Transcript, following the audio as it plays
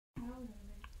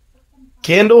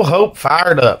Kendall Hope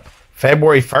fired up.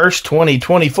 February 1st,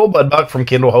 2020, full bud buck from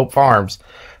Kendall Hope Farms.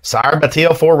 Sire by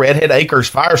TL4 Redhead Acres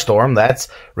Firestorm. That's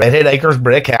Redhead Acres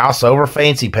Brick House over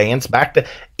Fancy Pants. Back to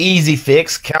Easy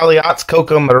Fix, Caliot's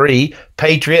Coco Marie,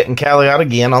 Patriot, and Caliot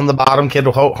again. On the bottom,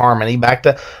 Kendall Hope Harmony. Back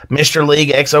to Mr. League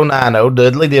X090.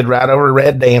 Dudley did right over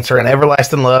Red Dancer, and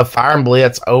Everlasting Love, Fire and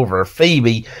Blitz over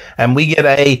Phoebe. And we get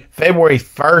a February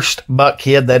 1st buck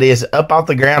kid that is up off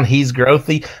the ground. He's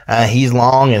growthy, he's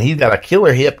long, and he's got a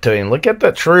killer hip to him. Look at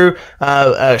the true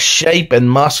shape and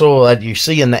muscle that you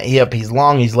see in that hip. He's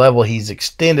long, he's level, he's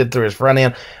extended through his front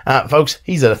end. Folks,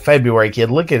 he's a February kid.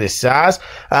 Look at his size.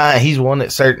 He's one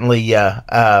that certainly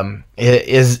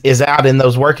is out in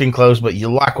those working clothes, but you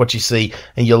like what you see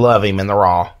and you love him in the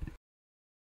raw.